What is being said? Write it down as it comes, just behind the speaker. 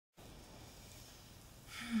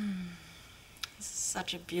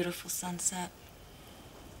Such a beautiful sunset.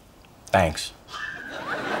 Thanks.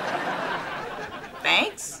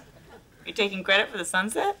 Thanks? You're taking credit for the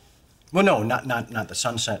sunset? Well, no, not the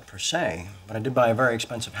sunset per se, but I did buy a very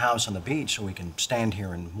expensive house on the beach so we can stand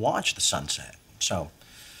here and watch the sunset. So,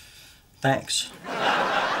 thanks.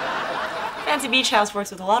 Fancy beach house works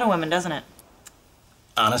with a lot of women, doesn't it?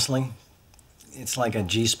 Honestly, it's like a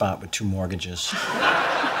G-spot with 2 mortgages.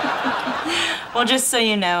 Well, just so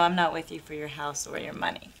you know, I'm not with you for your house or your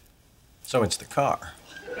money. So it's the car.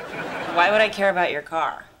 Why would I care about your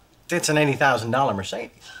car? It's an $80,000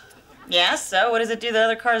 Mercedes. Yeah, so what does it do that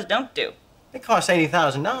other cars don't do? It costs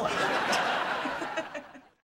 $80,000.